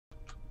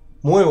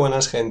Muy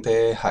buenas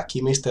gente,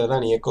 aquí Mr.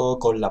 Danieco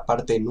con la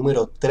parte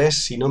número 3,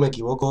 si no me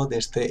equivoco, de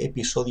este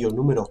episodio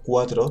número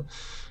 4.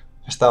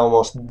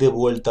 Estábamos de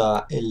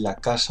vuelta en la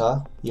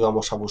casa,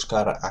 íbamos a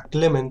buscar a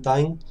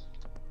Clementine,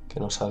 que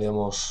no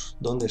sabíamos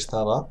dónde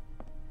estaba,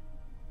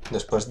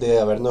 después de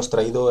habernos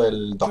traído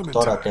el doctor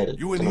Clementine, aquel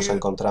you que in nos here?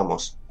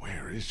 encontramos.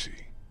 Where is she?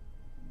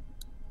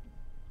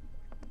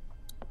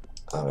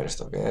 A ver,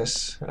 ¿esto qué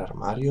es? ¿El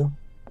armario?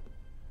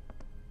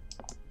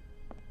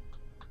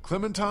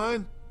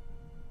 Clementine?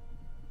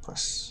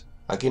 Pues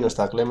aquí no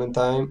está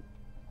Clementine.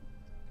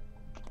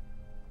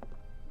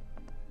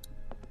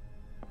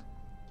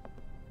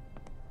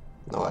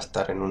 No va a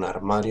estar en un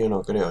armario,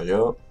 no creo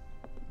yo.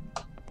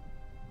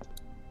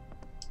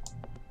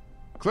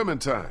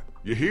 Clementine,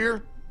 you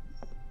here?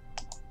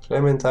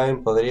 Clementine,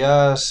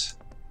 ¿podrías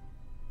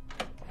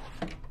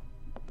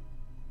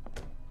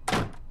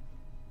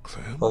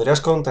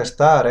Clem?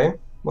 contestar,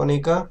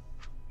 Mónica?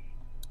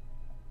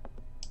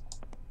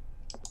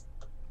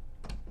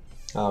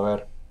 A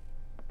ver.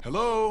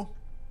 Hello?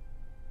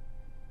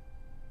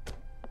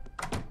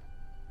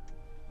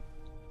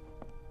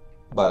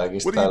 Vale, aquí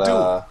What está are you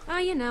doing? la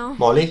You know,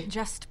 Molly.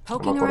 just No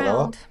me poking acordaba.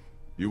 around.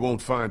 You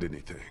won't find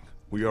anything.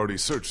 We already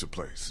searched the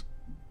place.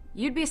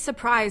 You'd be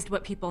surprised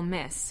what people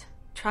miss.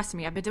 Trust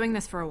me, I've been doing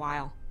this for a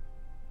while.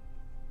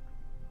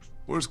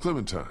 Where's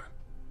Clementine?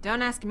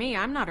 Don't ask me,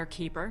 I'm not her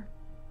keeper.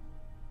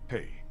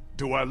 Hey,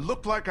 do I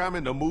look like I'm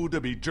in the mood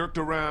to be jerked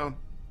around?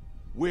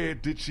 Where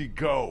did she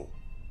go?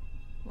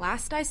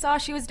 Last I saw,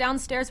 she was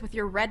downstairs with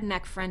your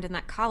redneck friend and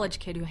that college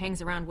kid who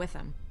hangs around with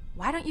him.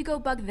 Why don't you go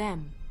bug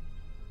them?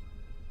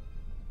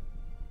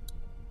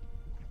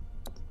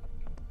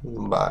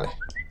 Vale.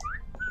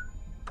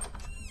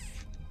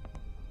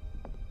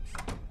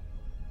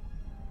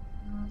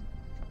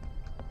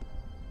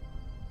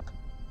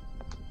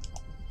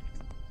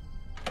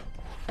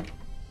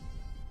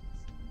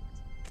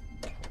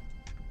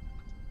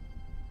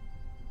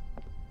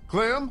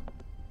 Clem?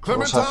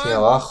 Vamos hacia Clementine?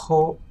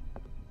 abajo.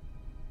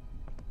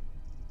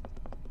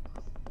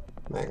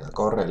 Venga,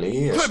 corre,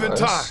 Lee, eso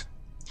Clementine! es.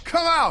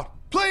 Come out,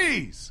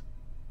 please!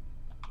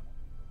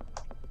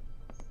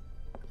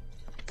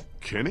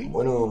 Kenny?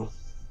 Bueno,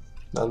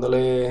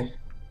 dándole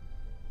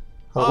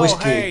al Oh,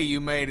 whisky. hey,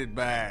 you made it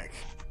back.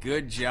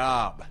 Good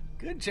job.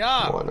 Good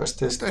job. Bueno,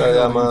 este What the está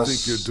ya hell do you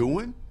think you're más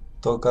doing?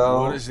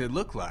 tocado. What does it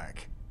look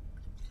like?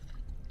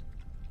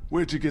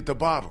 Where'd you get the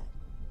bottle?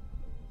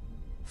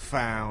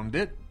 Found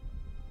it.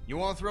 You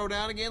want to throw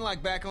down again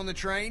like back on the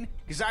train?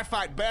 Because I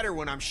fight better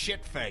when I'm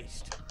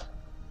shit-faced.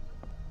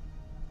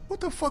 What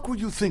the fuck were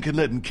you thinking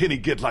letting Kenny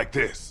get like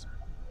this?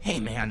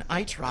 Hey man,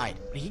 I tried,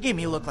 but he gave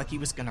me a look like he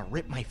was gonna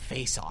rip my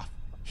face off.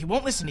 He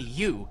won't listen to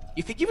you.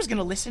 You think he was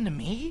gonna listen to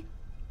me?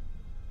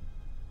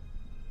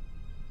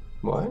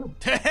 Bueno,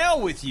 To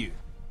hell with you.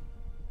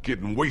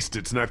 Getting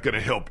wasted's not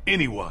gonna help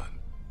anyone.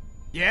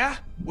 Yeah?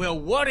 Well,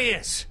 what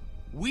is?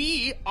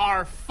 We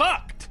are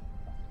fucked.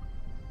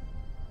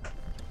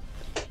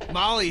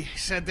 Molly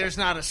said there's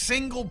not a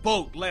single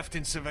boat left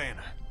in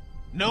Savannah.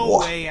 No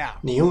buah, way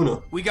out. ni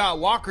uno. We got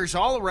walkers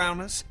all around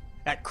us.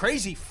 That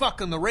crazy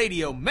fuck on the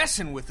radio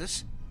messing with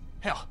us.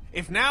 Hell,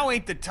 if now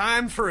ain't the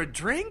time for a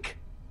drink?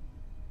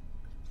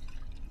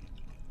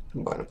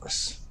 Bueno,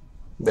 pues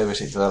bebe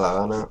si te da la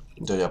gana.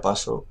 Yo ya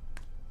paso.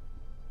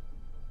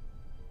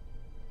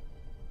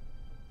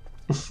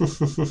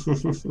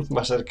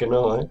 Va a ser que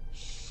no, ¿eh?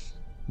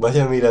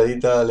 Vaya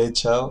miradita le he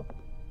echado.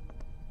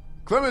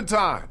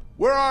 Clementine,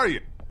 where are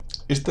you?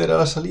 ¿Esta era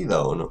la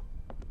salida o no?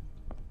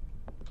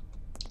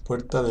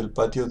 Puerta del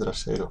patio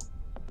trasero.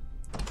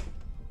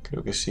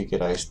 Creo que sí que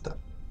era esta.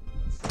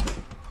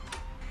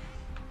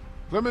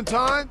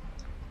 Clementine?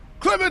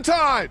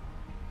 Clementine!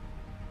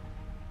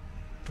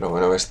 Pero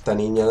bueno, esta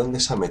niña, ¿dónde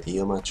se ha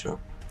metido, macho?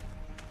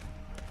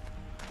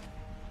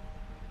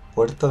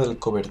 Puerta del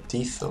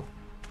cobertizo.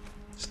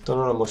 Esto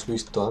no lo hemos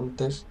visto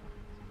antes.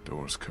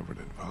 Doors covered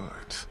in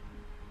vines.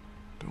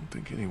 Don't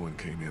think anyone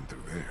came in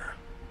through there.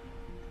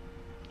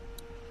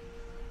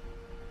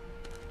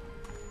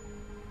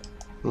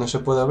 No se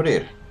puede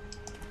abrir.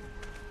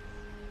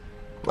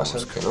 Va a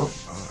ser que no.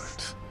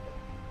 Vines.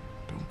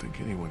 Don't think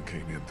anyone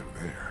came in through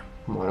there.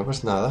 Bueno,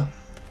 pues nada.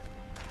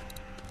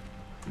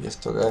 Y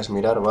esto que es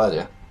mirar,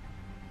 vaya.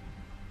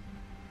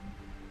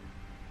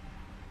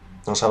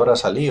 Nos habrá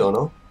salido,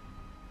 ¿no?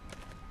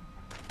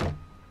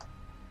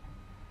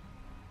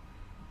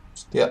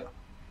 Hostia.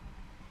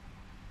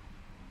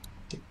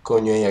 ¿Qué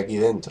coño hay aquí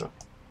dentro?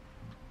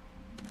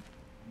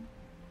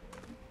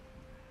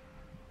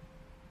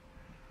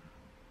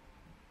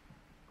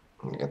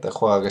 Que te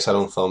juega que sale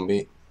un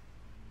zombie.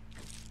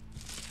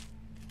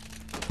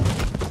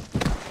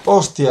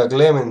 ¡Hostia,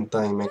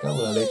 Clementine! Me cago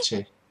en la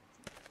leche.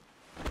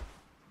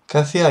 ¿Qué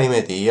hacía ahí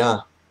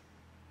metía?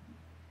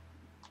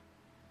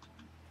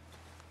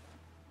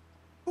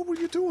 What were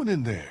you doing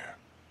in there?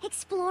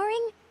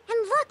 Exploring, and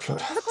look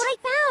what I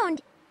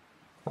found.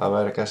 A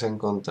ver, ¿qué has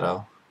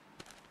encontrado?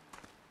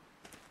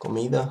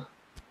 ¿Comida?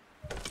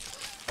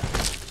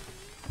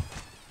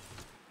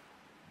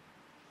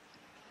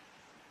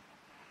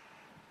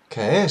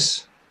 ¿Qué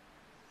es?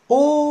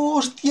 ¡Oh,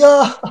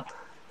 hostia!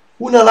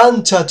 Una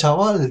lancha,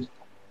 chaval.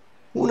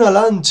 Una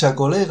lancha,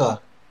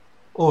 colega.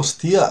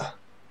 Hostia.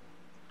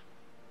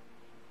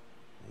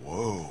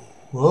 Whoa.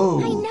 Wow.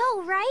 I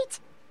know, right?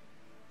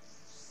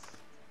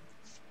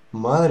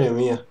 Madre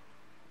mía.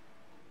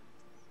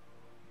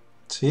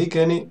 Sí,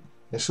 Kenny.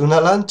 Es una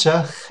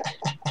lancha.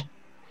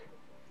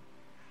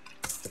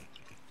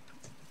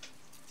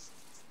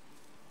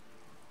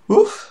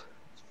 Uf.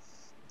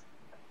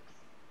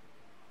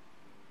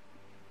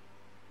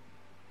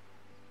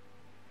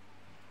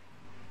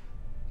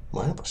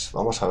 Bueno, pues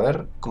vamos a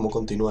ver cómo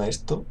continúa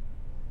esto.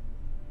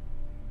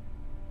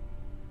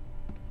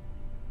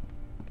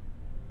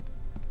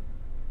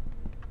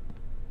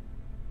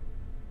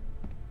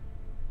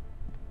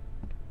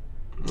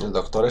 El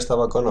doctor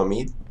estaba con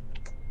Omid.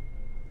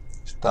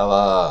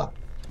 Estaba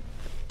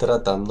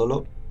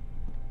tratándolo.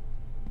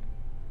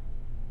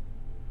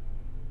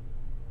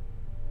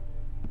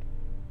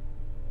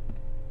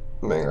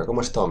 Venga,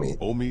 ¿cómo está Omid?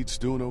 Omid's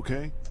doing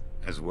okay?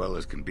 As well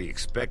as can be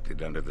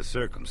expected under the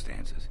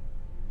circumstances.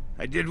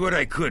 I did what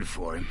I could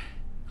for him.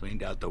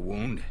 Cleaned out the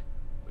wound,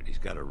 but he's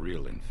got a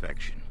real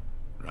infection.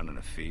 Running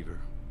a fever.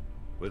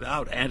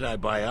 Without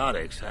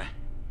antibiotics,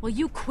 Will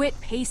you quit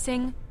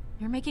pacing?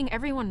 You're making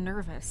everyone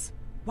nervous.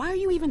 Why are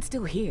you even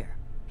still here?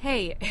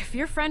 Hey, if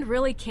your friend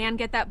really can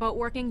get that boat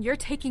working, you're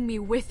taking me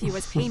with you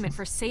as payment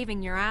for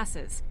saving your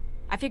asses.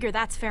 I figure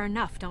that's fair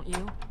enough, don't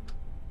you?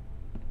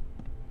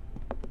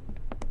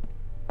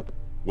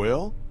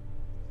 Well?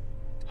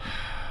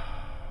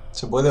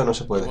 ¿Se puede o no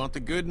se You puede? want the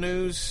good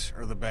news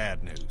or the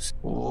bad news?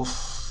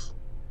 Uf.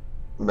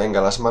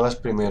 Venga, las malas Let's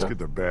primero. get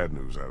the bad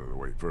news out of the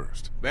way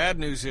first. Bad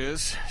news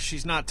is,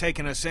 she's not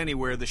taking us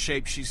anywhere the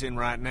shape she's in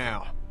right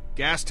now.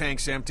 Gas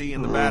tank's empty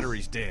and the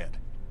battery's dead.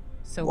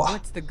 So Wow.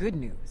 what's the good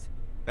news?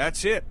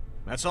 That's it.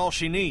 That's all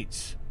she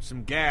needs.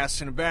 Some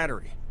gas and a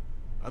battery.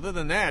 Other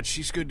than that,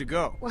 she's good to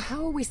go. Well,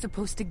 how are we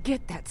supposed to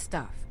get that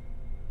stuff?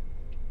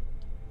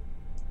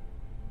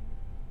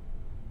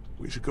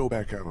 We should go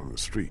back out on the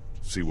street,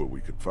 see what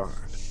we can find.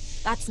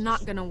 That's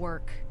not gonna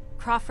work.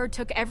 Crawford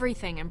took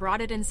everything and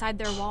brought it inside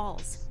their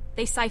walls.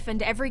 They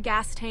siphoned every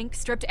gas tank,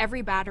 stripped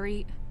every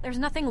battery. There's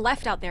nothing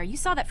left out there. You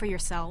saw that for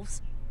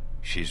yourselves.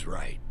 she's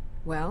right.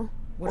 Well,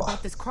 what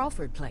about this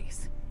Crawford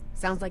place?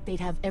 Sounds like they'd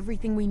have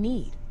everything we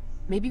need.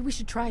 Maybe we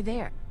should try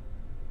there.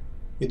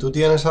 ¿Y tú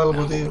tienes algo, Now,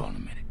 hold tío? on a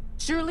minute.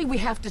 Surely we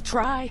have to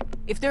try.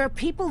 If there are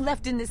people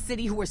left in this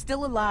city who are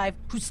still alive,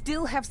 who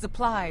still have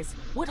supplies,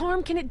 what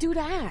harm can it do to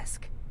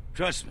ask?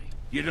 Trust me,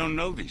 you don't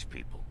know these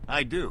people.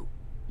 I do.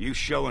 You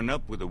showing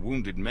up with a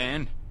wounded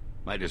man,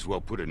 might as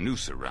well put a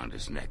noose around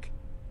his neck.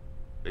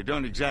 They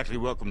don't exactly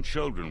welcome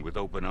children with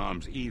open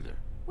arms either.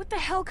 What the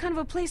hell kind of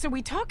a place are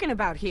we talking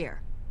about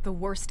here? The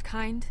worst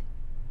kind?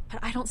 But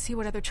I don't see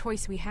what other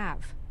choice we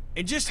have.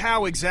 And just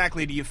how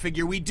exactly do you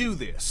figure we do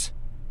this?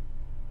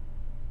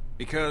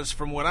 Because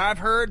from what I've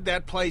heard,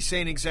 that place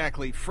ain't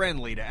exactly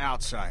friendly to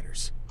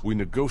outsiders. We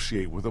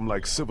negotiate with them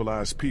like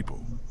civilized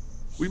people.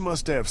 We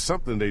must have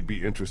something they'd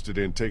be interested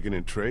in taking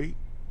in trade.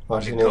 A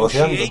ver si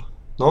negociando.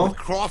 ¿No? With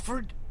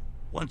Crawford?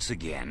 Once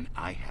again,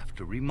 I have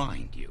to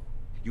remind you.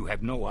 You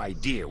have no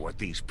idea what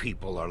these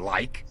people are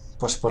like.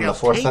 Pues por la They'll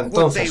fuerza take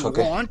what they entonces, ¿o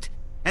qué? want,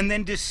 and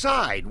then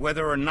decide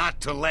whether or not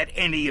to let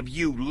any of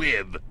you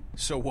live.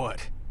 So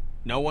what?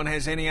 No one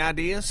has any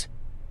ideas?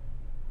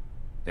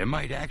 There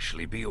might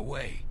actually be a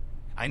way.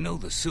 I know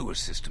the sewer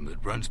system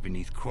that runs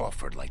beneath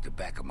Crawford like the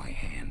back of my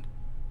hand.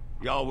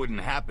 Y'all wouldn't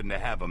happen to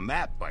have a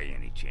map by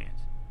any chance?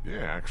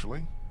 Yeah,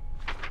 actually.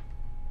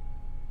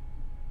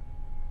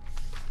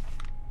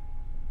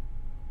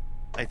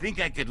 I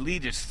think I could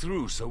lead us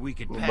through so we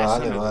could pass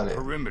Vale, under vale. the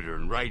perimeter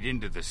and right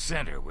into the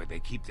center where they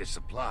keep their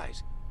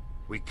supplies.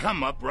 We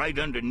come up right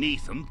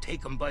underneath them,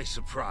 take them by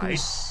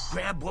surprise,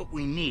 grab what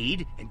we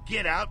need, and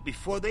get out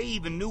before they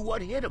even knew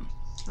what hit them.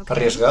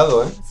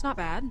 Arriesgado, ¿eh? That's not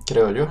bad.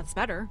 Creo yo. That's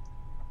better.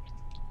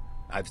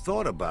 I've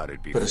thought about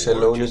it before, Pero si es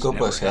lo just único, never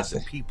pues se had the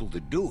hace. people to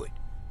do it.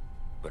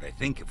 But I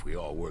think if we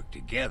all work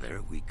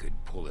together, we could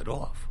pull it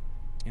off.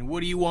 And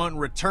what do you want in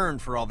return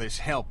for all this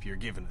help you're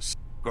giving us?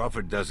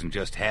 Crawford doesn't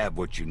just have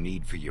what you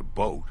need for your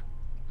boat.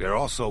 They're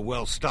also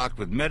well stocked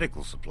with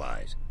medical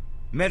supplies.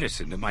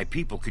 Medicine that my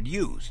people could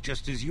use,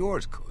 just as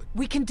yours could.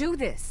 We can do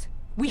this.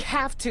 We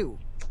have to.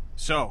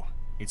 So,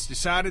 it's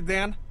decided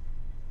then?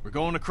 We're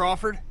going to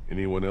Crawford?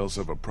 Anyone else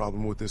have a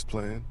problem with this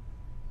plan?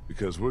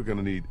 Because we're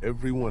gonna need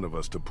every one of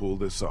us to pull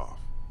this off.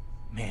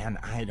 Man,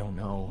 I don't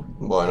know. I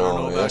don't Bueno,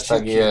 know ya about está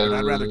you, aquí kid, but I'd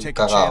el rather take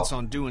a chance cagao.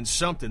 on doing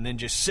something than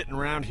just sitting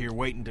around here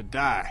waiting to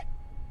die.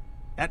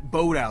 That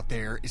boat out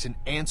there is an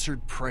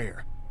answered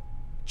prayer.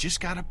 Just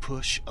gotta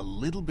push a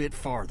little bit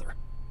farther.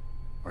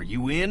 Are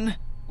you in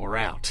or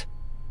out?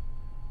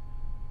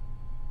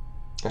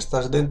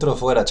 Estás dentro o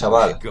fuera, We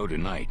chaval. should go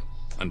tonight,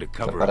 under Te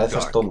cover of pareces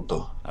dark.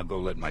 tonto. I'll go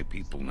let my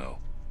people know.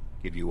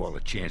 Give you all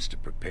a chance to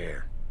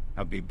prepare.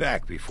 I'll be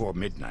back before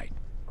midnight.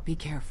 Be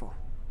careful.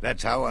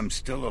 That's how I'm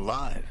still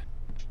alive.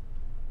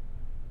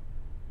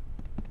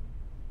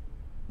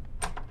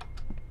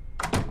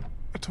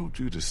 I told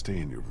you to stay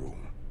in your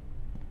room.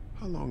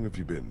 How long have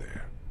you been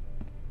there?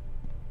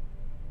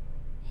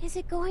 Is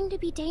it going to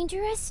be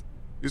dangerous?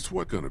 It's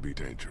what gonna be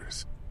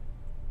dangerous?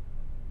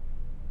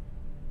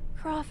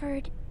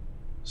 Crawford,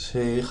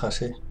 Sí, hija,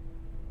 sí.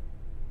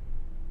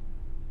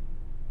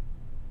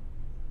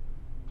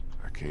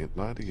 I can't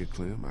lie to you,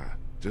 Clem. I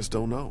just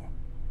don't know.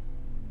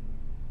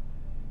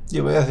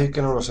 Yo voy a decir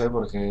que no lo sé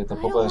porque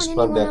tampoco es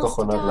plan de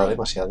acojonarla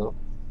demasiado.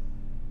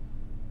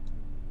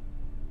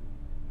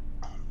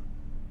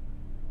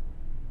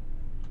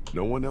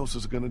 No one else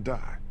is gonna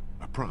die.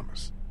 I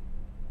promise.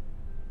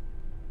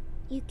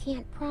 you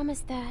can't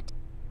promise that.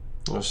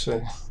 No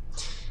sé.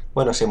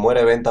 Bueno, si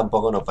muere Ben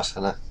tampoco no pasa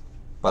nada.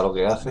 Para lo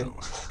que hace. No,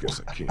 I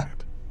guess I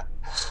can't.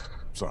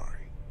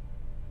 Sorry.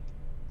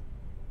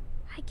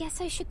 I guess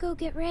I should go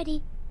get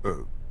ready.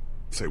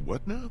 Say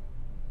what now?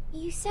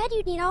 You said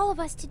you'd need all of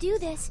us to do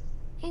this,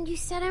 and you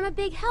said I'm a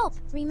big help,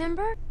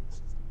 remember?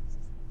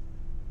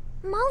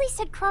 Molly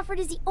said Crawford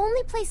is the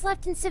only place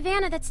left in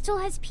Savannah that still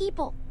has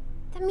people.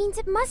 That means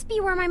it must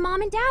be where my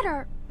mom and dad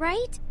are,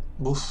 right?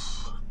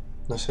 Uf,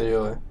 no sé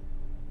yo,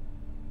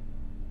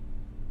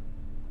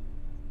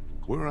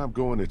 Where I'm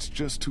going, it's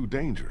just too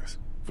dangerous.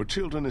 For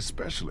children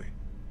especially.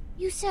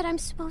 You said I'm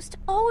supposed to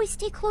always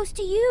stay close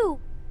to you.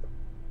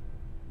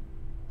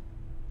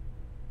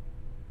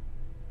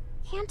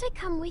 Can't I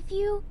come with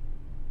you?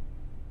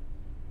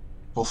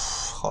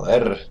 Uf,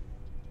 joder.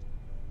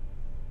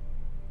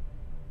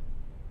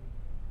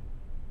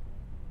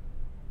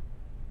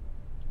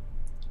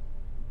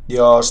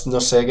 Dios, no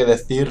sé qué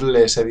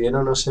decirle. ¿Se viene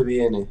o no se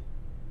viene?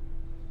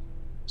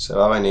 Se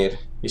va a venir.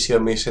 ¿Y si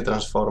Omi se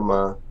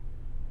transforma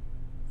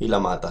y la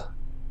mata?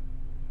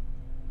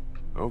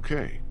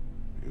 Okay,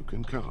 you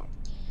can come.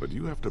 But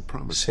you have to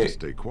promise Sí. to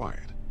stay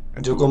quiet.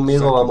 And Yo do conmigo,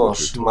 exactly what vamos,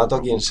 you're told mato a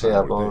the quien whole sea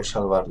time we're por there.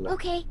 salvarla.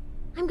 Okay,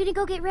 I'm gonna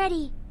go get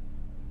ready.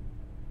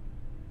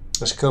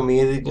 Es que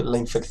Omi, la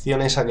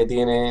infección esa que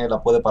tiene,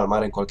 la puede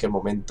palmar en cualquier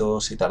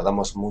momento si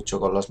tardamos mucho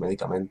con los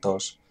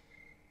medicamentos.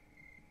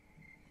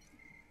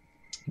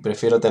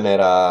 Prefiero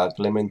tener a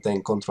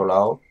Clementine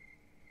controlado.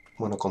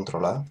 Bueno,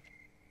 controlada.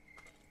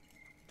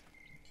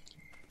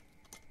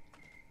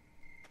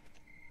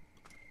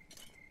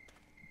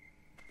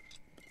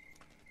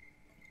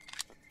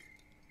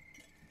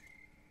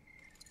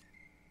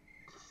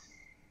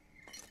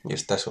 Y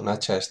esta es un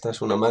hacha, esta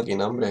es una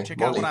máquina, hombre.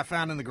 Check out Molly. what I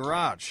found in the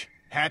garage.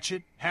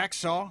 Hatchet,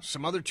 hacksaw,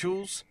 some other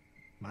tools.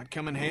 Might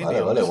come in handy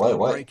Vale, on vale, this guay, little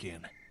guay.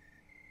 break-in.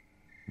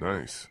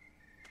 Nice.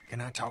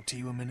 Can I talk to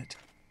you a minute?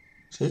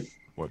 Sí.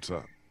 What's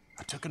up?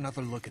 I took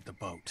another look at the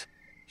boat.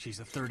 She's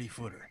a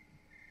 30-footer.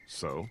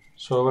 So?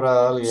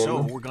 Sobra alguien,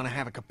 So, ¿no? we're gonna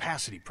have a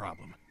capacity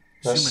problem.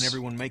 That's- Assuming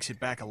everyone makes it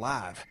back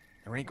alive,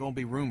 there ain't gonna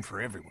be room for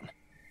everyone.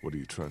 What are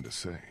you trying to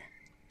say?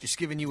 Just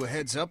giving you a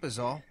heads up is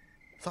all.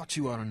 Thought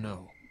you ought to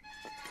know.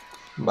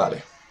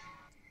 Vale.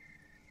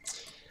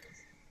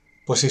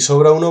 Pues si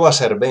sobra uno va a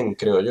ser Ben,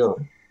 creo yo.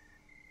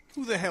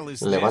 Who the hell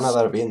is Le van a this?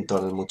 dar viento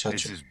al This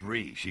muchacho. is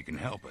Bree. She can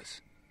help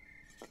us.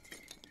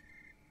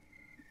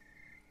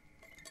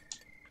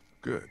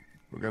 Good.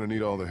 We're gonna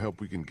need all the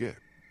help we can get.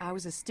 I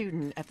was a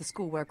student at the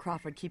school where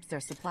Crawford keeps their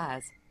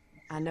supplies.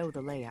 I know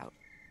the layout.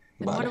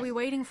 Then what are Vale. we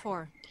waiting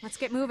for? Let's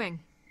get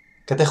moving.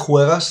 ¿Qué te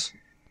juegas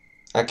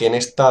a que en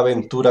esta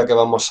aventura que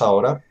vamos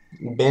ahora,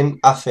 Ben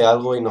hace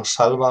algo y nos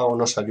salva o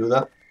nos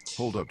ayuda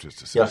Hold up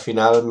just a y al second.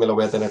 final me lo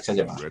voy a tener que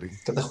llevar? Ready?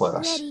 ¿Qué te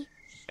juegas? Ready.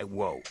 Hey,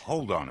 whoa,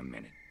 hold on a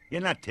minute.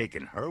 You're not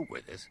taking her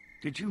with us.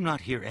 Did you not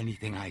hear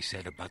anything I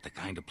said about the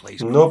kind of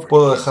place No Crawford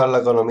puedo is?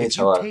 dejarla con Omi, If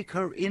you chaval. take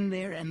her in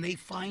there and they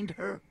find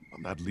her,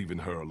 I'm not leaving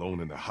her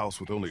alone in the house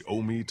with only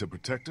Omi to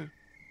protect her.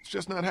 It's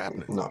just not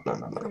happening. No, no,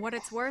 no, For no. what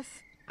it's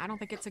worth, I don't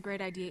think it's a great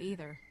idea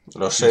either.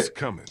 Lo She's sé.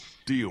 coming.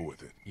 Deal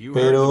with it. You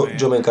Pero heard the man.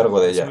 yo me encargo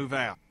de Let's ella. move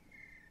out.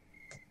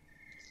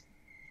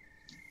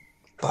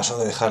 Paso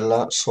de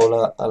dejarla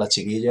sola a la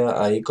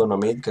chiquilla ahí con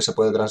Omid, que se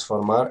puede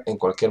transformar en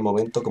cualquier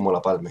momento como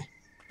la palme.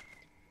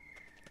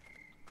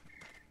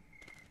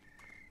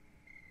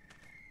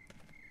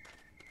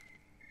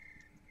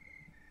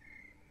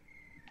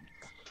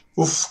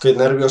 Uf, qué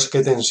nervios,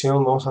 qué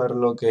tensión. Vamos a ver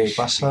lo que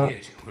pasa. Should be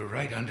it. We're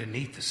right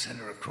underneath the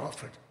center of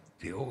Crawford.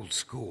 The old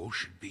school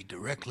should be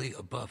directly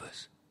above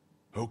us.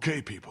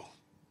 Okay, people.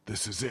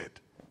 This is it.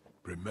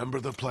 Remember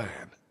the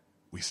plan.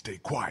 We stay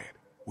quiet,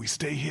 we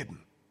stay hidden,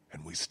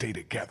 and we stay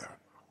together.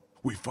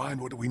 We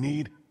find what we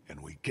need, and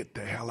we get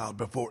the hell out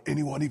before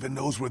anyone even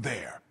knows we're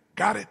there.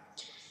 Got it?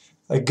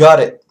 I got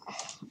it.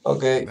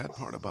 Ok. That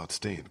part about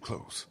staying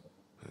close,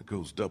 that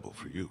goes double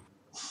for you.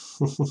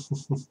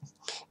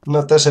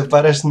 No te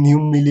separes ni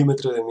un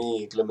milímetro de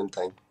mí,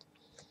 Clementine.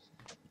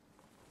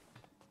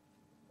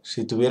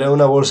 Si tuviera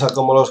una bolsa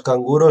como los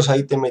canguros,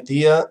 ahí te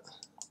metía.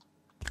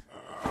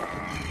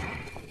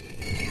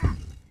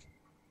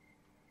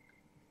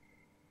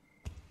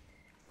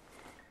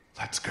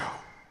 Let's go.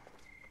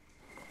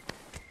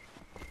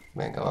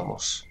 Venga,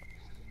 vamos.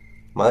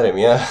 Madre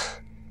mía,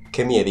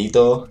 qué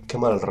miedito, qué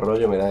mal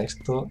rollo me da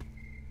esto.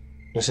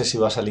 No sé si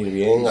va a salir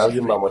bien,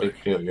 alguien va a morir,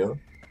 creo yo.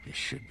 There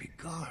should be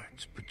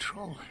guards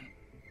patrolling.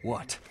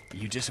 What?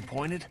 You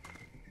disappointed?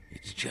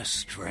 It's just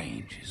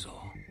strange is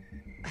all.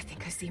 I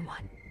think I see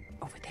one.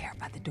 Over there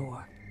by the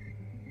door.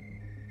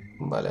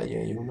 Vale, ahí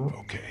hay uno.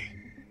 Okay.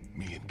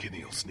 Me and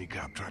Kenny will sneak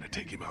out, try to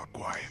take him out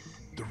quiet.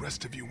 The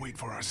rest of you wait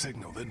for our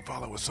signal, then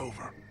follow us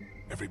over.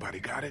 Everybody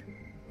got it?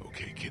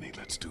 Okay, Kenny,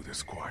 let's do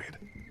this quiet.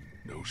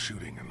 No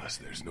shooting unless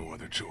there's no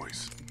other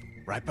choice.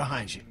 Right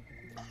behind you.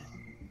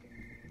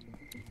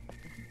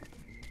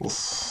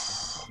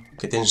 Uf,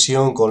 qué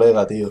tensión,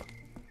 colega, tío.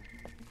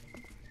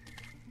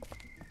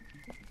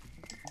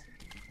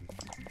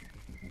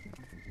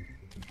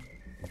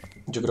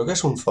 Yo creo que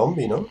es un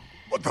zombie, ¿no?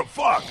 What the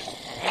fuck?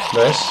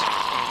 ¿Ves?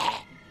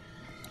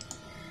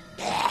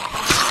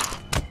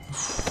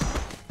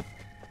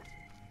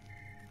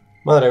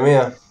 Madre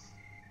mía.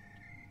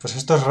 Pues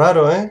esto es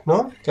raro, ¿eh?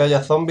 ¿No? Que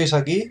haya zombies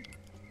aquí.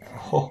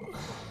 Oh,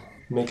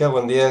 me cago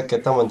en 10 que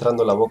estamos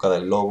entrando en la boca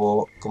del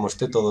lobo. Como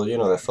esté todo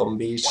lleno de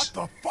zombies.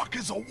 What the fuck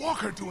is a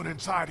walker doing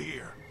inside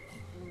here?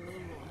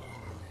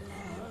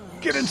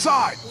 Get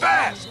inside,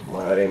 fast!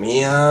 Madre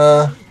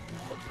mía.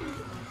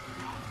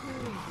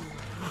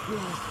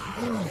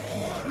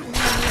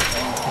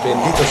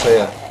 Bendito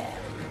sea.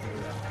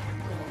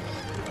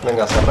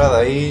 Venga, cerrad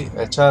ahí.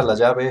 Echad la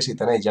llave si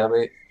tenéis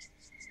llave.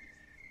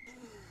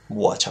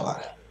 Buah,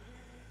 chaval.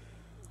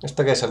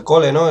 ¿Este qué es? El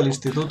cole, ¿no? El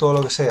instituto o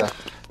lo que sea.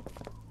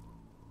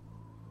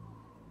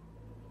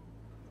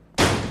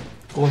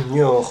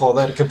 Coño,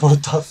 joder, qué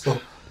portazo.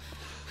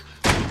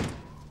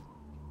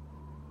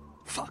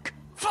 Fuck.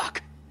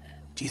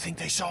 Do you think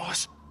they saw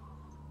us?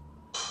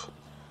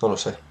 No lo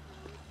sé.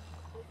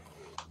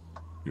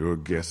 Your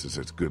guess is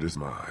as good as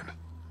mine.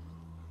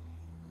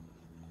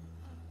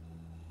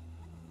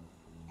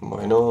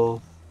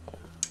 Bueno.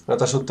 No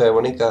te asustes,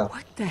 bonica.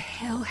 What the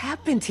hell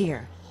happened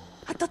here?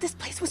 I thought this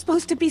place was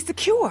supposed to be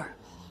secure.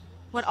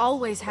 What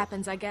always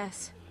happens, I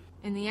guess.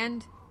 In the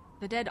end,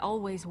 the dead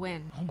always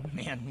win. Oh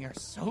man, we are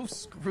so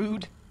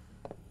screwed.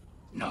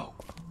 No,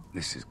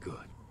 this is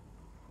good.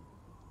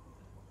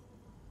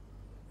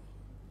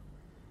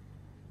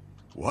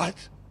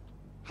 What?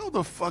 How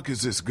the fuck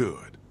is this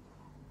good?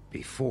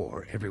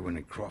 Before, everyone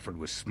in Crawford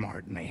was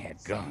smart and they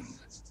had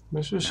guns.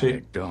 Eso Now they're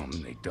sí. dumb,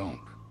 they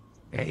don't.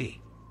 Hey,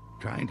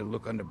 trying to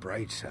look on the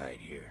bright side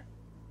here.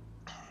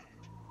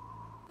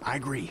 I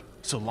agree.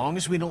 So long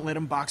as we don't let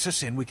them box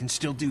us in, we can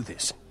still do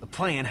this. The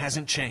plan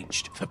hasn't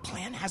changed. The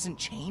plan hasn't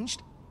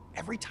changed?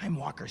 Every time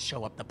walkers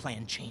show up, the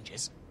plan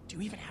changes. Do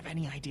you even have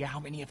any idea how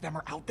many of them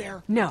are out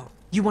there? No.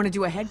 You want to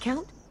do a head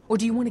count? Or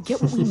do you want to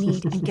get what we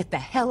need and get the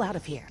hell out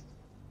of here?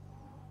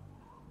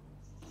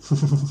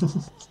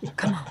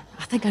 Come on.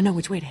 I think I know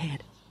which way to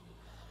head.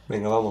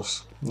 Venga,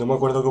 vamos. No me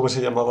acuerdo cómo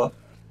se llamaba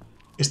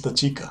esta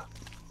chica.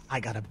 I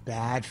got a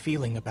bad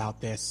feeling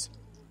about this.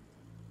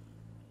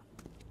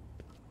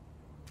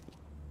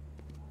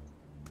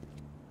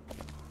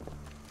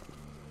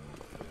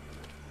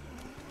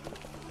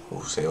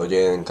 Se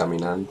oyen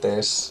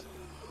caminantes.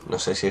 No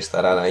sé si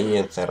estarán ahí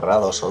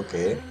encerrados o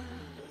qué.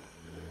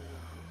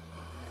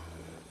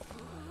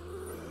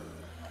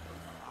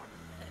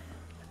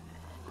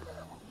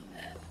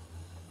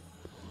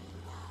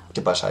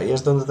 ¿Qué pasa? ¿Ahí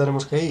es donde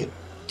tenemos que ir?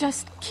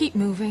 Just keep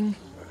moving.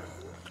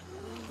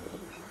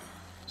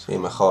 Sí,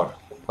 mejor.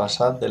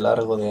 Pasad de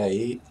largo de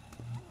ahí.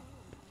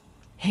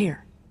 Here.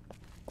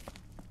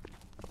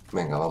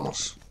 Venga,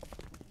 vamos.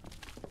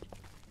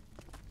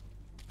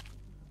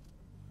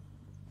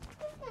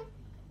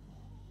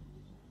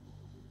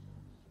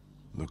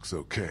 Looks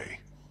okay.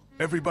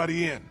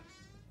 Everybody in.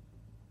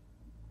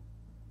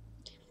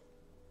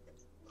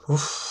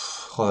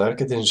 Uf, joder,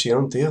 qué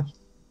tensión, tío.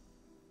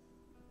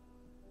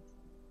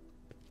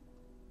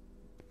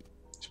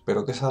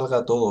 Espero que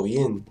salga todo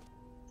bien.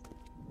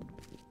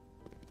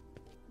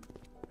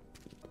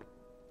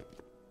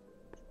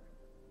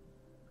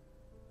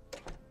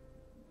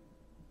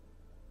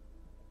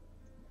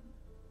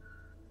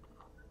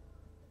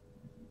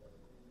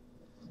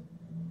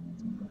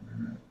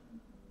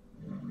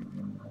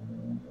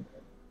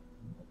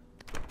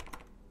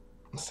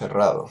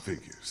 Cerrado.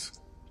 Figures.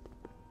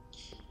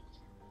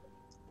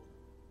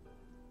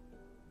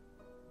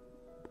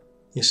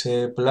 ¿Y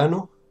ese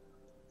plano?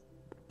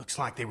 Looks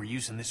like they were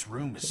using this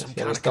room as some Decían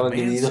kind que of estaban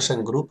command divididos center.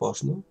 en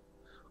grupos, ¿no?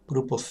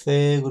 Grupo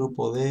C,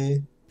 grupo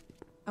D.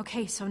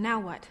 Okay, so now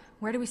what?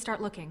 Where do we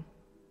start looking?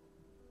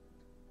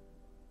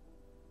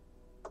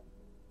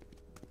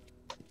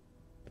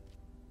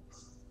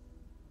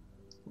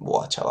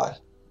 Buah, chaval.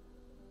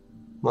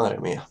 Madre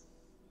mía.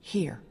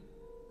 Here.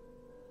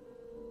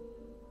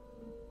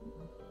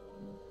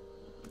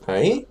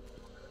 ¿Ahí?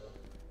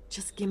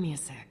 Just give me a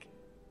sec.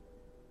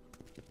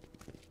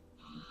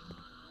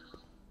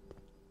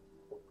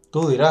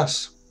 Tú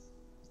dirás.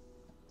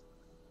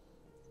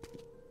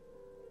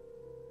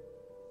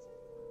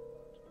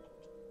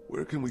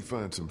 Where can we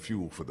find some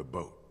fuel for the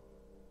boat?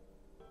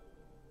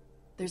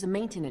 There's a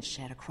maintenance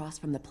shed across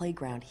from the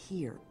playground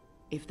here.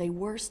 If they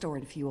were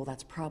storing fuel,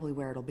 that's probably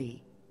where it'll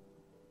be.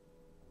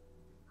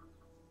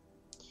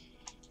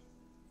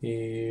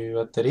 ¿Y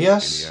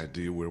baterías? Any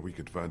idea where we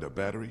could find a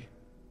battery?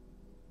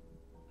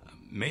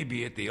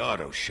 Maybe at the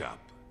auto shop.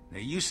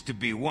 There used to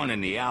be one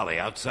in the alley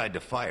outside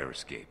the fire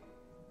escape.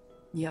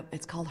 Yep,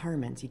 it's called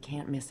Herman's. You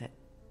can't miss it.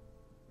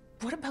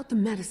 What about the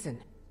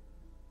medicine?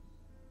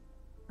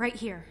 Right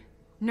here.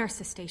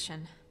 Nurse's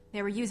station.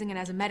 They were using it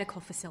as a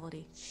medical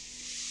facility.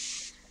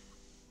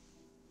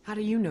 How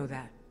do you know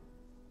that?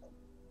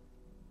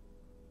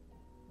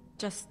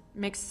 Just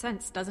makes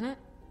sense, doesn't it?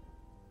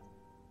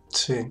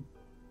 Sí.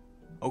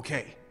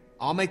 Okay,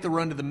 I'll make the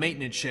run to the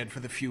maintenance shed for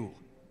the fuel.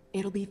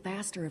 It'll be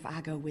faster if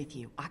I go with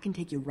you. I can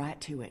take you right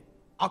to it.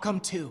 I'll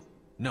come too.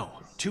 No,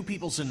 2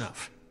 people's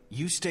enough.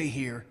 You stay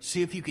here,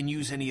 see if you can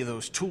use any of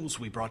those tools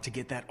we brought to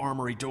get that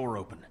armory door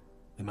open.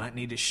 We might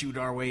need to shoot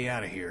our way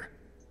out of here.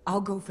 I'll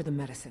go for the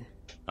medicine.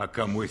 I'll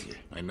come with you.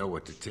 I know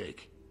what to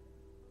take.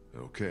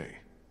 Okay.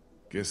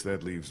 Guess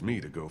that leaves me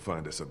to go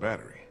find us a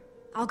battery.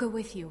 I'll go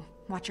with you.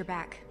 Watch your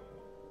back.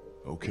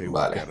 Okay, we've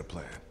Vale. got a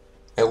plan.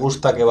 Me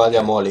gusta que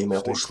vaya Molly, me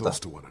Stay gusta. close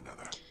to one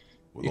another.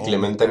 We'll Y all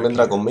Clementine meet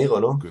back vendrá here. conmigo,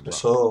 ¿no? Good luck.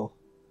 Eso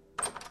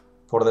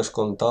por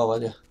descontado,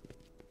 vaya.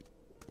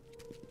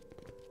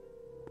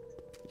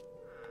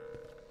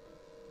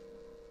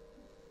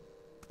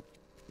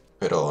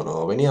 Pero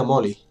no venía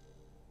Molly.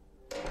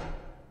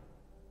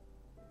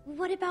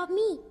 What about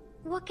me?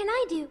 What can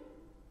I do?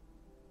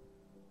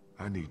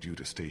 I need you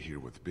to stay here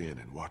with Ben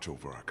and watch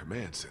over our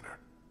command center.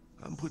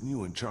 I'm putting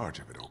you in charge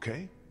of it,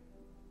 okay?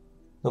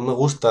 No me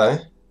gusta, ¿eh?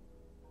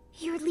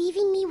 You're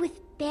leaving me with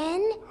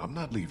Ben? I'm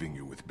not leaving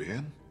you with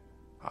Ben.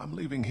 I'm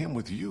leaving him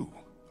with you.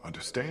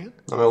 Understand?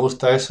 No me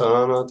gusta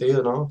eso, no,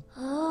 tío, no.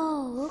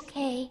 Oh,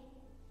 okay.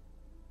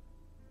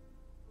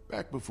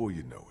 Back before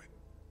you know it.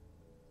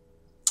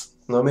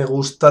 No me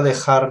gusta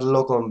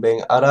dejarlo con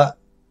Ben. Ahora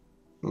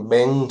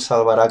Ben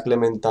salvará a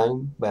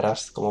Clementine.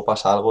 Verás cómo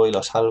pasa algo y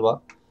lo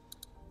salva.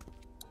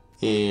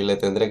 Y le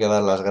tendré que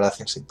dar las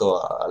gracias y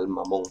todo al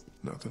mamón.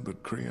 Nothing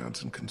but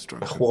crayons and Me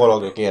construction. juego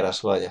lo que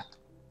quieras, vaya.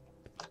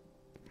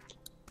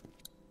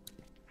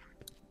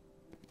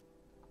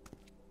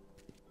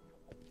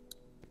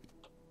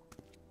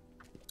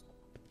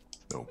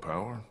 No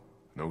power,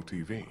 no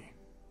TV.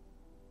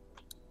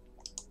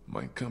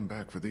 Might come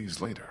back for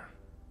these later.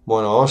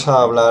 Bueno, vamos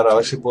a hablar, a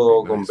ver si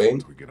puedo con Ben.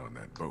 Once we get on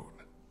that boat.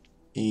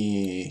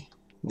 Y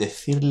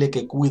decirle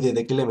que cuide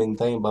de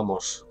Clementine,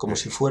 vamos, como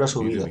si fuera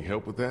su Need vida. any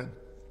help with that?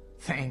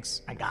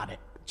 Thanks, I got it.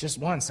 Just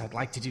once, I'd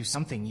like to do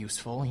something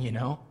useful, you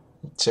know?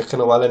 Si es que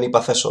no vale ni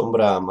para hacer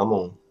sombra,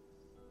 mamón.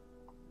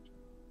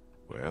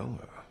 Well,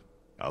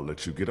 I'll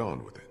let you get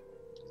on with it.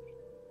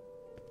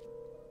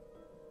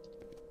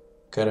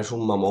 Que eres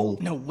un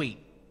mamón. No, wait.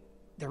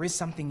 There is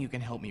something you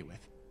can help me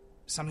with.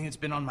 Something that's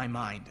been on my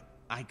mind.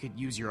 I could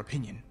use your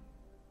opinion.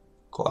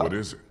 ¿Cuál? What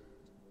is it?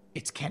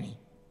 It's Kenny.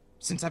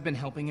 Since I've been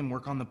helping him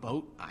work on the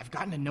boat, I've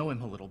gotten to know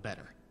him a little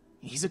better.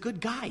 He's a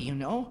good guy, you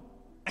know?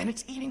 And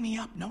it's eating me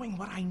up knowing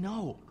what I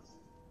know.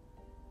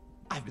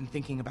 I've been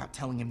thinking about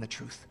telling him the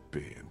truth.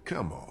 Ben,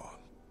 come on.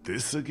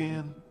 This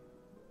again?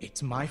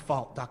 It's my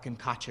fault Duck and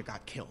Katya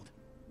got killed.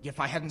 If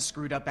I hadn't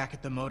screwed up back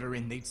at the motor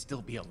inn, they'd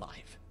still be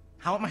alive.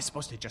 How am I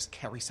supposed to just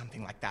carry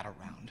something like that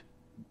around?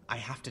 I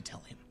have to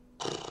tell him.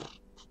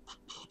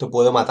 Te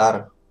puede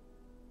matar.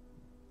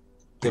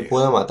 Te Ben,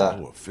 puede matar.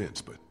 No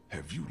offense, but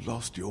have you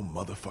lost your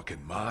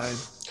motherfucking mind?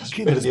 Has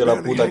Kenny's perdido la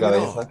barely puta hanging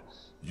cabeza. on.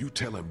 You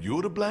tell him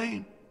you're to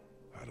blame?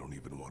 I don't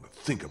even want to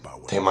think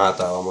about what Te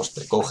mata, vamos,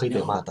 te coge y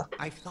te mata.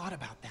 I've thought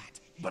about that,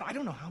 but I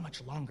don't know how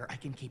much longer I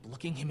can keep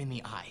looking him in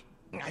the eye.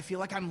 I feel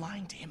like I'm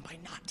lying to him by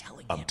not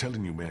telling him. I'm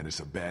telling you, man,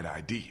 it's a bad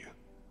idea.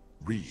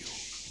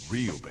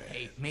 Real bad.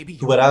 Hey, maybe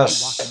Tú you're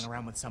verás. walking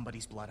around with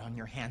somebody's blood on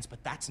your hands,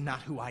 but that's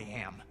not who I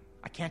am.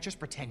 I can't just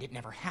pretend it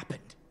never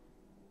happened.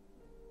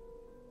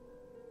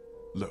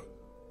 Look,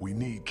 we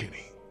need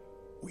Kenny.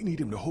 We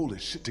need him to hold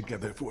his shit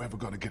together if we're ever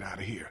gonna get out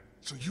of here.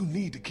 So you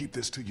need to keep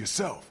this to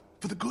yourself,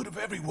 for the good of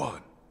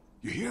everyone.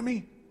 You hear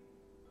me?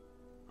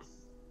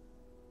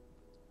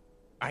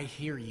 I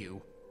hear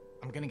you.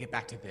 I'm gonna get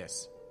back to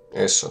this.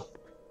 Eso.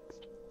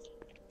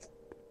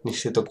 Ni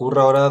se te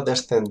ocurra ahora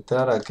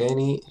descentrar a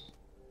Kenny.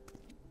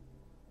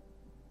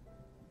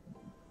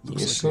 ¿Y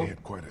Looks eso? like they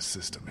had quite a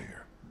system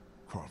here.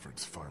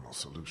 Crawford's final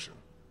solution.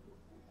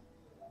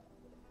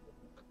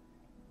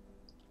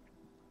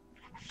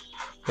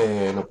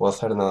 No puedo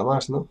hacer nada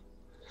más, ¿no?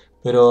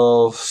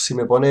 Pero si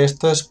me pone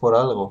esto es por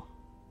algo.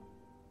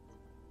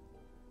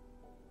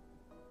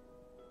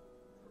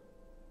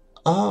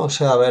 Ah, o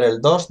sea, a ver, el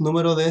 2,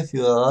 número de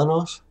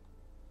ciudadanos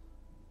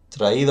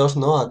traídos,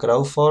 ¿no? A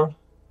Crawford.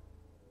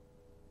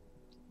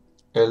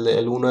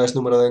 El 1 es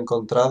número de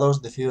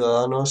encontrados de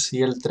ciudadanos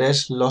y el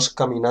 3 los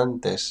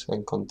caminantes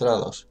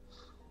encontrados.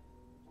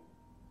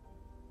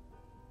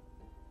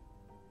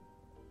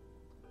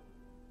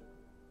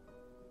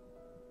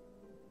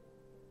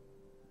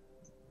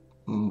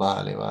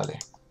 Vale, vale.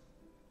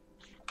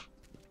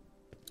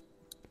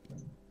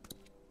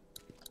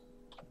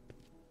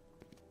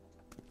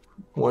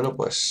 Bueno,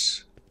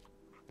 pues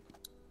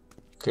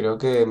creo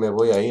que me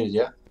voy a ir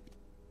ya.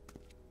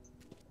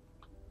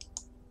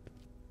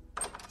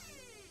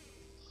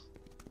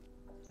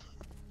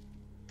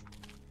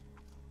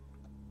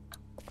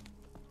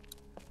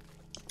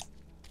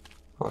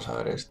 Vamos a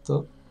ver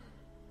esto.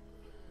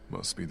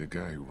 Must be the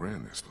guy who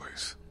ran this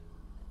place.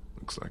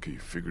 Looks like he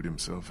figured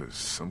himself as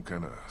some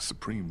kind of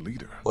supreme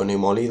leader. Bueno, y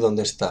Molly,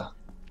 ¿dónde está?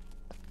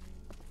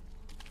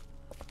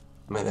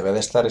 Me debe de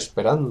estar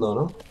esperando,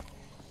 ¿no?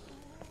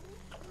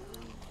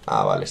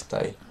 Ah, vale, está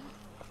ahí.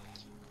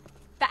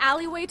 The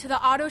alleyway to the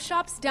auto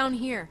shop's down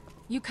here.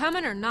 You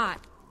coming or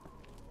not?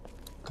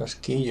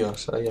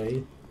 Casquillos, hay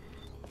ahí.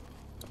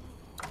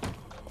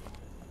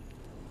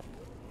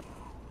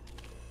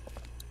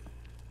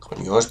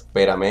 Coño,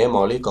 espérame,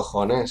 Molly,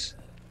 cojones.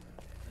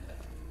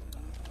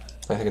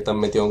 Parece que te han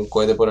metido un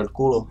cohete por el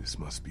culo. This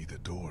must be the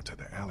door to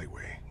the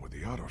alleyway where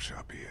the auto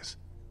shop is.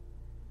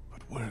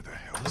 But where the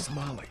hell is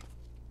Molly?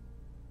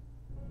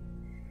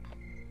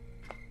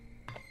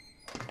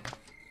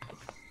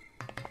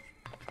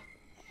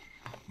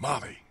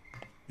 Molly,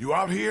 you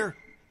out here?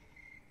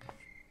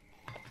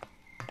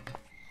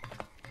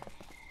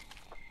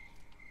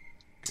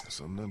 Guess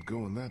I'm not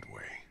going that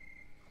way.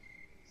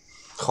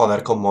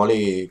 Joder con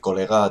Molly,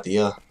 colega,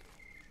 tía.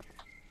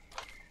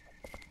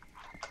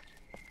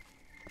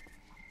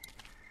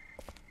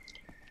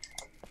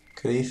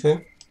 ¿Qué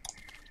dice?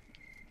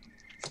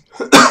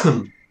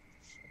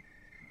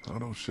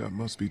 Auto shop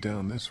must be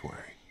down this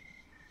way.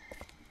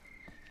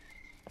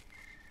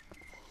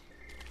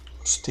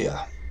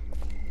 Hostia.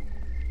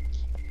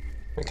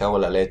 Me cago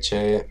en la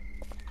leche.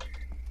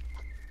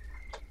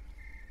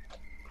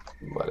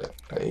 Vale,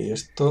 ahí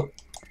esto.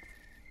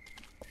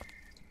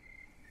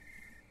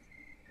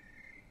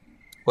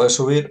 ¿Puedes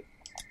subir?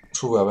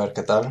 Sube a ver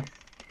qué tal.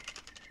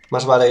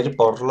 Más vale ir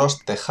por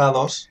los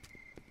tejados.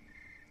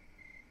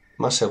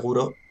 Más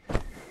seguro.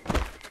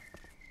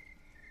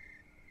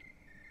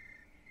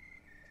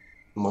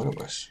 Bueno,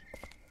 pues...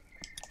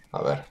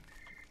 A ver.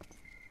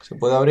 ¿Se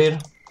puede abrir?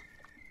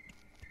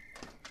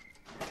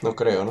 No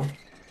creo, ¿no?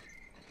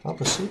 Ah,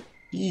 pues sí.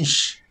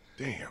 ¡Ish!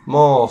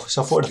 ¡Mof!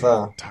 ¡Esa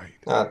fuerza!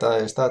 Ah,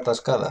 está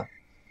atascada.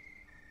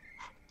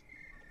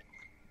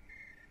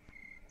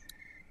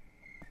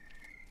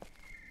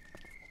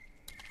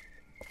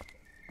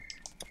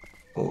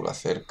 La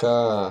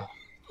cerca...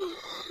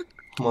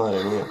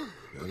 Madre mía.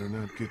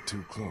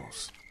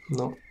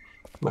 No,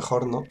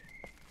 mejor no.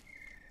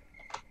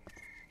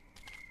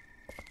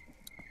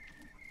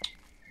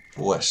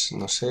 Pues,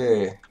 no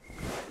sé...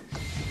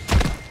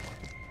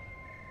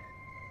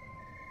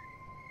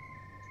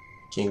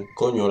 ¿Quién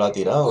coño la ha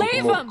tirado?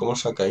 ¿Cómo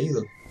se ha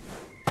caído?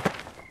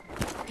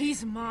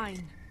 He's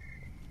mine.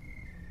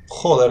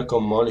 Joder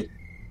con Molly.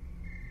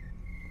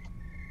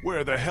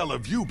 Where the hell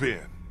have you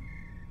been?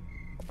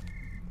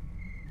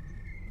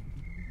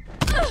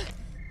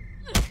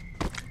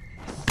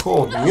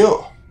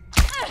 ¡Coño!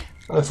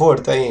 Dale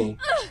fuerte ahí.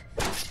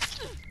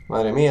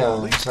 Madre mía,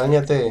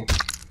 ensáñate.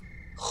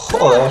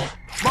 Joder.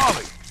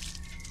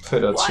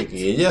 Pero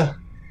chiquilla.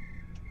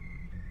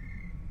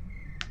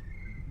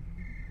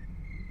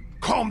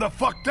 Calm the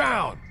fuck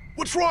down!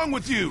 What's wrong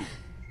with you?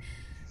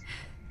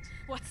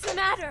 What's the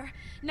matter?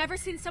 Never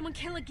seen someone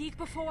kill a geek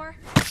before?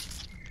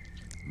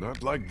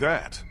 Not like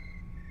that.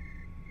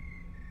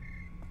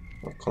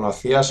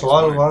 ¿Conocías o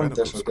algo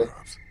antes o qué?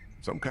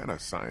 Some kind of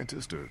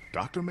scientist or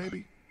doctor,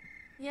 maybe?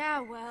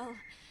 Yeah, well,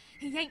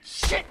 he ain't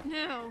shit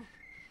now.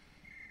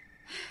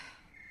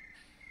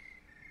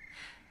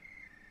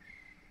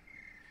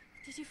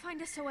 Did you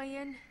find us a way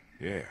in?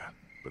 Yeah,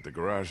 but the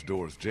garage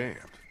door's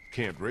jammed.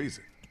 Can't raise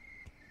it.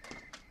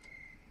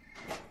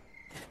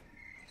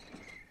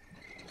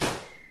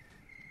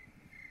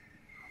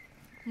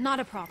 Not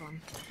a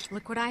problem.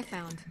 Look what I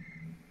found.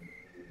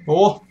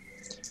 ¡Oh!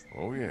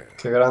 Oh yeah.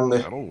 ¡Qué grande!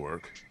 That'll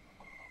work.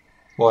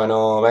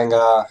 Bueno,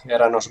 venga,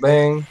 ahora nos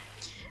ven.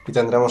 Y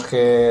tendremos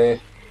que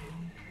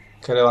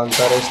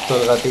levantar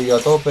esto, el gatillo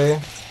a tope.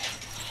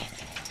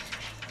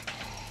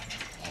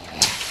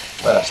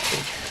 Verás tú.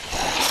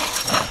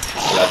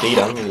 La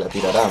tiran y la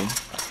tirarán.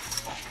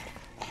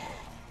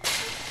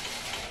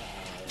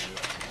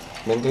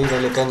 Venga y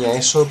dale caña a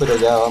eso, pero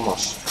ya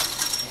vamos.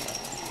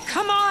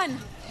 Come on.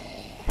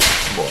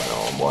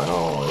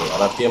 Bueno, iba a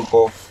dar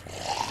tiempo.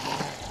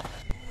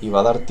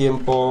 Iba a dar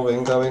tiempo.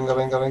 Venga.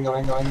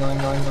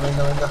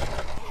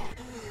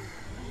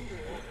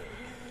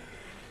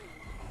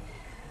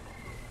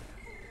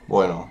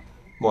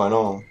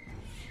 Bueno.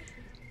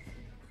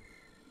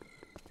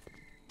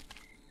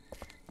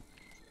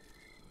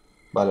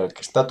 Vale, el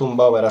que está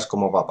tumbado verás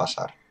cómo va a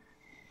pasar.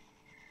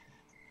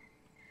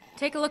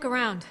 Take a look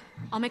around.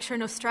 I'll make sure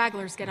no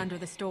stragglers get under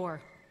this door.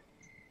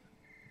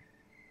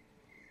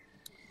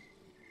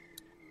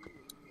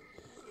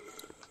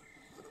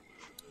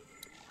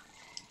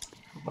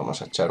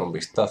 Vamos a echar un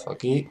vistazo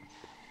aquí.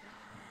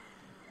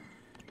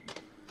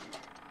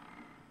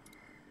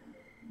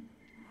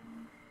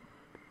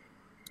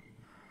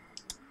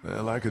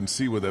 Well, I can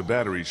see where the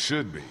battery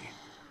should be,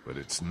 but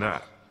it's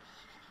not.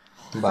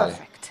 Vale.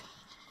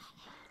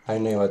 Ahí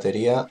no hay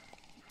batería.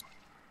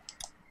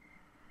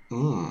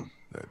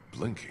 That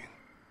blinking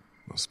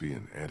must be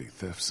an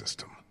anti-theft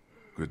system.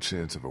 Good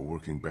chance of a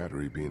working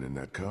battery being in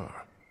that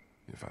car.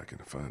 If I can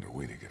find a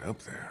way to get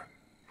up there.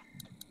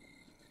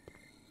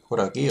 ¿Por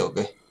aquí o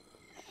qué?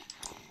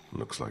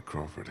 Looks like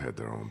Crawford had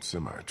their own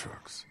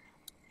semi-trucks.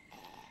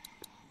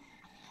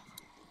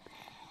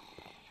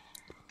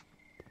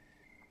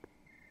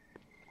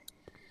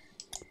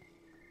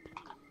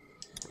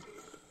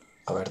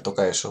 A ver,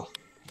 toca eso.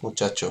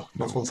 Muchacho,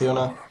 ¿no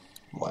funciona?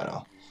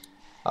 Bueno,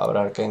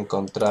 habrá que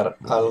encontrar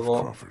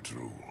algo. Crawford's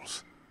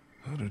rules.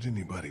 How did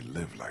anybody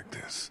live like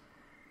this?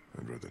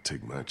 I'd rather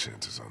take my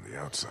chances on the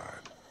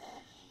outside.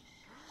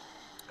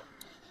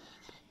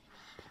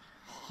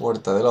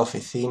 Puerta de la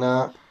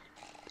oficina.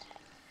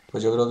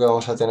 Pues yo creo que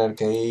vamos a tener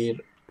que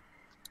ir...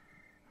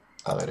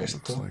 A ver Looks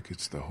esto. like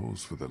it's the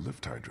hose for the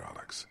lift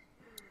hydraulics.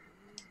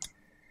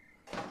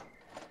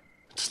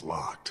 It's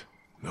locked.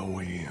 No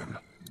way in.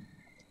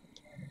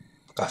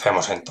 ¿Qué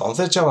hacemos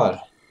entonces, chaval?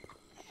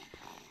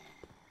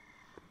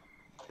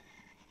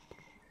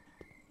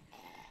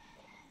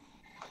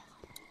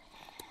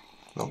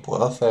 No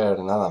puedo hacer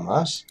nada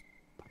más.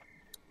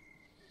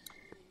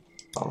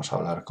 Vamos a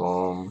hablar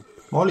con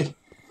Molly.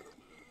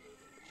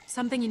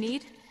 Something you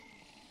need?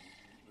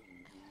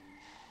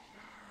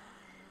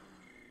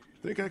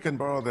 Think I can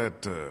borrow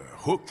that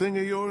hook thing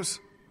of yours?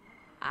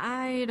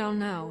 I don't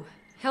know.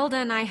 Hilda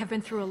and I have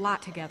been through a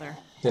lot together.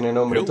 Tiene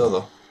nombre y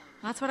todo.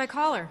 That's what I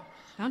call her.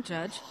 Don't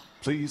judge.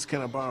 Please,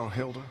 can I borrow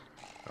Hilda?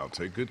 I'll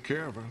take good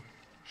care of her.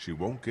 She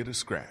won't get a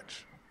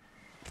scratch.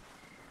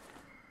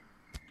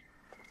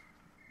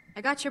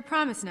 I got your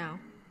promise now.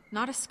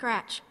 Not a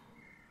scratch.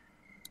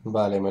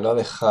 Vale, me lo ha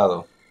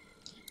dejado.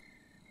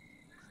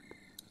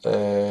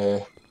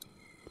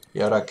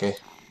 ¿Y ahora qué?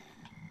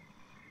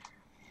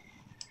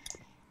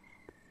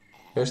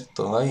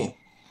 Esto ahí.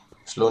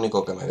 Es lo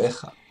único que me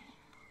deja.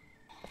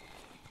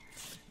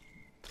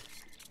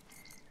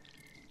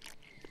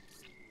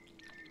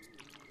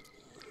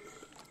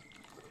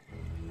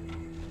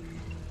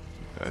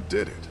 I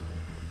did it.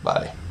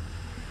 Vale.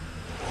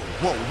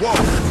 Whoa, whoa!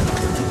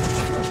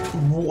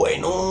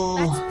 Bueno.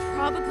 That's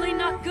probably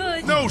not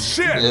good. No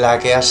shit! La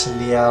que has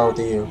liado,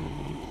 tío.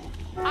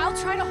 I'll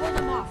try to hold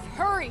them off.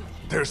 Hurry!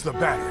 There's the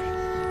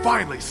battery.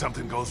 Finally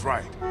something goes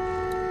right.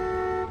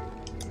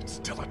 It's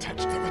still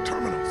attached to the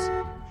terminals.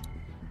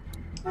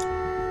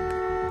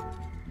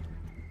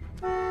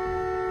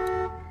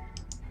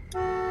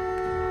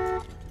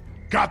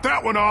 Got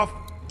that one off.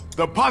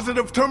 The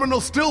positive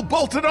terminal's still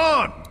bolted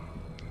on.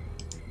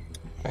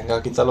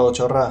 Venga, quítalo,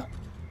 chorra.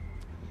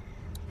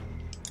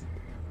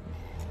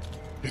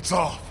 It's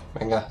off.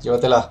 Venga,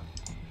 llévatela.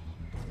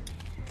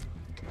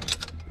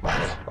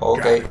 Vale,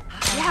 ok.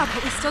 Yeah,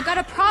 but we still got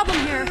a problem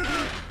here.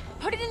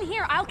 Put it in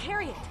here. I'll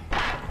carry it.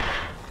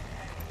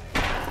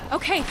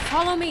 Okay,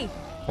 follow me.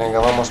 Venga,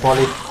 vamos,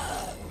 Molly.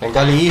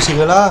 Venga, Lee,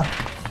 síguela.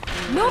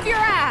 Move your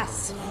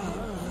ass.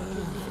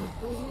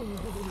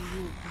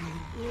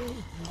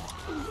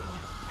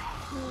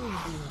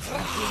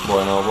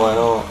 Bueno,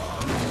 bueno.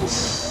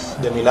 Uf,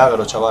 de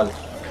milagro, chaval.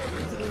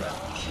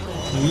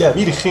 La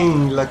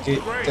Virgen, la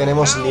que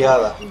tenemos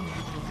liada.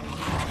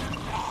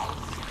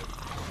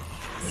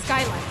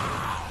 Skylight.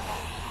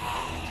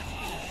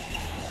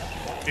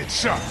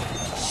 It's shut.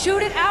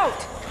 Shoot it out.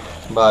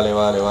 Vale,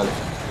 vale, vale.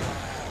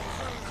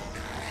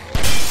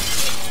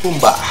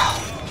 ¡Pumba!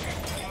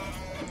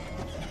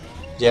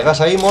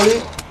 ¿Llegas ahí,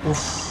 Molly?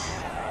 Uf.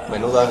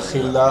 Menuda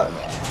Hilda.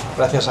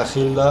 Gracias a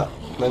Hilda.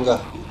 Venga.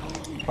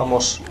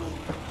 Vamos.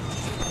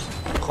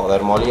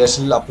 Joder, Molly es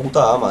la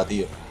puta ama,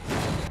 tío.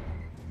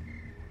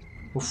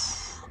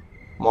 Uf.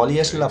 Molly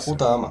es la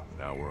puta ama.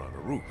 Now we're on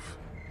a roof.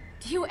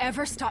 Do you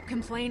ever stop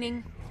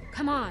complaining?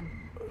 Come on.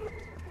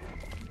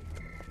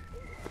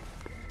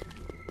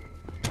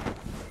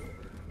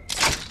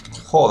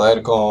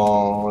 Joder,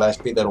 con la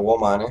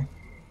Spider-Woman, ¿eh?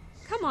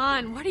 Come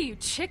on. What are you,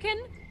 chicken?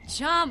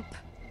 Jump.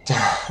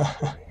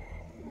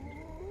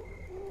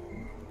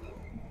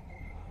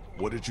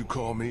 What did you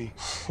call me?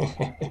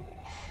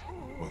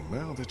 Well,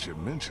 now that you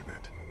mention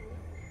it.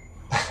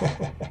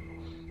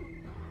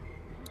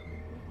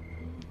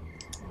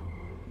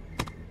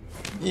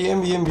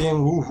 Bien, bien, bien.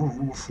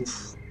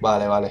 Uf.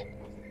 Vale, vale.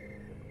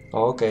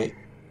 Ok.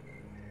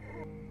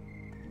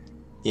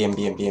 Bien,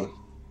 bien, bien.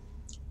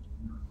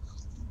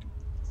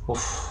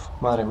 Uf,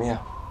 madre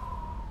mía.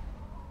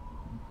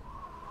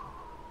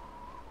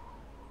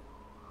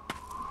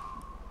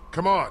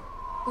 Come on.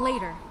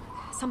 Later.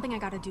 Something I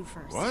gotta do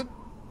first. What?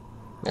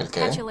 ¿El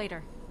Catch you qué?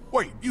 later.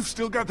 Wait, you've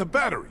still got the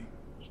battery.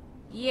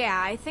 Yeah,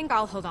 I think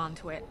I'll hold on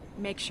to it.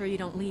 Make sure you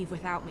don't leave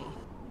without me.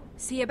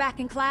 See you back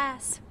in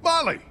class.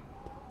 Molly!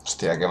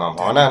 Hostia, qué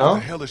mamona, ¿no?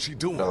 What the hell is she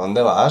doing? ¿Pero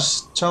dónde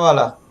vas,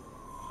 chavala?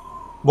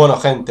 Bueno,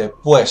 gente,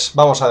 pues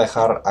vamos a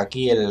dejar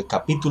aquí el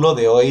capítulo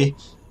de hoy.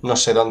 No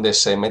sé dónde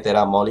se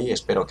meterá Molly,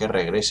 espero que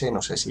regrese.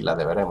 No sé si la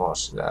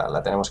deberemos,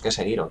 la tenemos que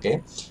seguir o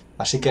qué.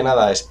 Así que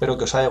nada, espero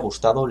que os haya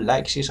gustado.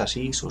 Like si es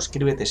así,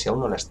 suscríbete si aún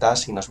no lo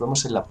estás. Y nos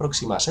vemos en la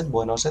próxima. Sed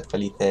buenos, sed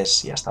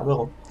felices y hasta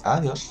luego.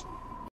 Adiós.